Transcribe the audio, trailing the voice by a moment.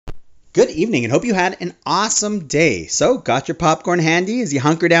Good evening and hope you had an awesome day. So, got your popcorn handy as you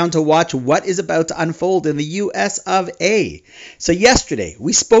hunker down to watch what is about to unfold in the US of A. So, yesterday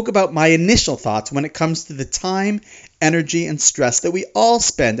we spoke about my initial thoughts when it comes to the time, energy, and stress that we all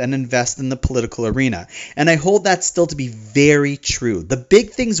spend and invest in the political arena. And I hold that still to be very true. The big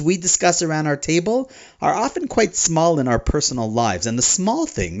things we discuss around our table are often quite small in our personal lives, and the small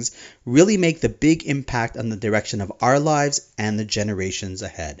things really make the big impact on the direction of our lives and the generations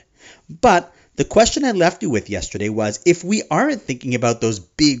ahead. But the question I left you with yesterday was, if we aren't thinking about those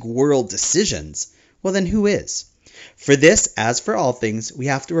big world decisions, well then who is? For this, as for all things, we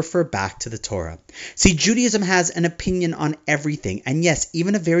have to refer back to the Torah. See, Judaism has an opinion on everything, and yes,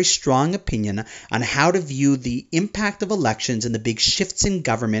 even a very strong opinion on how to view the impact of elections and the big shifts in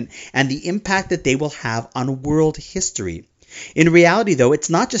government and the impact that they will have on world history. In reality, though, it's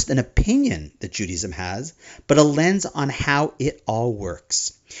not just an opinion that Judaism has, but a lens on how it all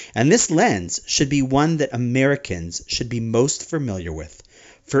works. And this lens should be one that Americans should be most familiar with,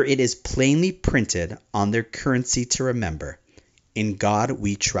 for it is plainly printed on their currency to remember. In God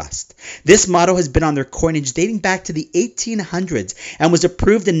we trust. This motto has been on their coinage dating back to the 1800s and was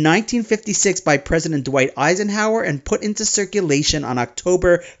approved in 1956 by President Dwight Eisenhower and put into circulation on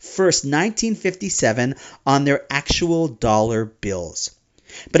October 1st, 1957 on their actual dollar bills.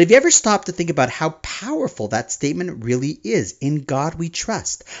 But have you ever stopped to think about how powerful that statement really is? In God we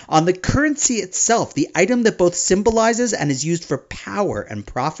trust. On the currency itself, the item that both symbolizes and is used for power and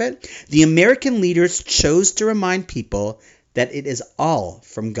profit, the American leaders chose to remind people that it is all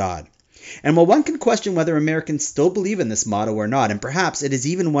from God. And while one can question whether Americans still believe in this motto or not, and perhaps it is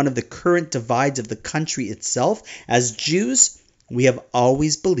even one of the current divides of the country itself, as Jews, we have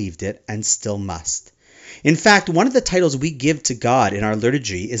always believed it and still must. In fact, one of the titles we give to God in our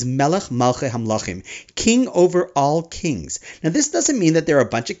liturgy is Melech Malchei Hamlachim, King over all kings. Now, this doesn't mean that there are a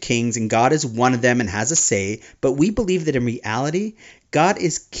bunch of kings and God is one of them and has a say, but we believe that in reality, God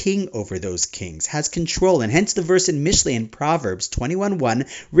is king over those kings, has control, and hence the verse in Mishlei in Proverbs 21:1,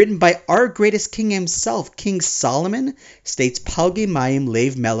 written by our greatest king himself, King Solomon, states, Palgei Mayim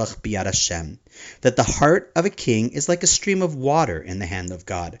Lev Melech Biyad Hashem, that the heart of a king is like a stream of water in the hand of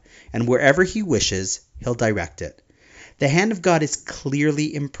God, and wherever he wishes, he'll direct it. The hand of God is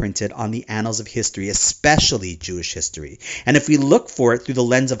clearly imprinted on the annals of history, especially Jewish history, and if we look for it through the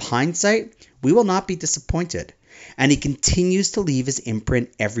lens of hindsight, we will not be disappointed. And he continues to leave his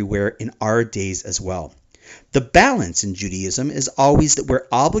imprint everywhere in our days as well. The balance in Judaism is always that we're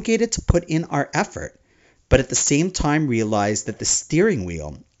obligated to put in our effort, but at the same time realize that the steering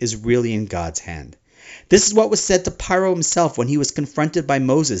wheel is really in God's hand. This is what was said to Paro himself when he was confronted by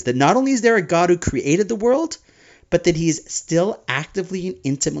Moses, that not only is there a God who created the world, but that he is still actively and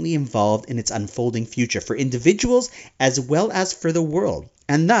intimately involved in its unfolding future for individuals as well as for the world.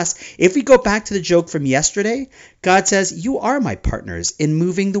 And thus, if we go back to the joke from yesterday, God says, you are my partners in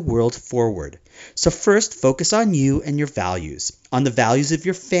moving the world forward. So first, focus on you and your values, on the values of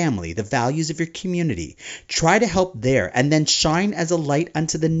your family, the values of your community. Try to help there, and then shine as a light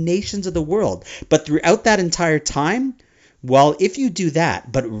unto the nations of the world. But throughout that entire time, well, if you do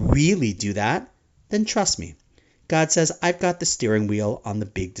that, but really do that, then trust me. God says, I've got the steering wheel on the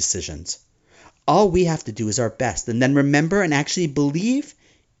big decisions. All we have to do is our best, and then remember and actually believe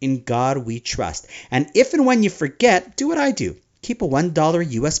in God we trust. And if and when you forget, do what I do. Keep a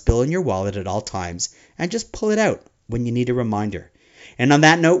 $1 US bill in your wallet at all times, and just pull it out when you need a reminder. And on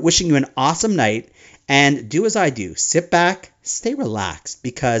that note, wishing you an awesome night, and do as I do. Sit back, stay relaxed,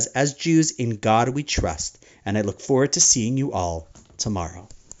 because as Jews, in God we trust. And I look forward to seeing you all tomorrow.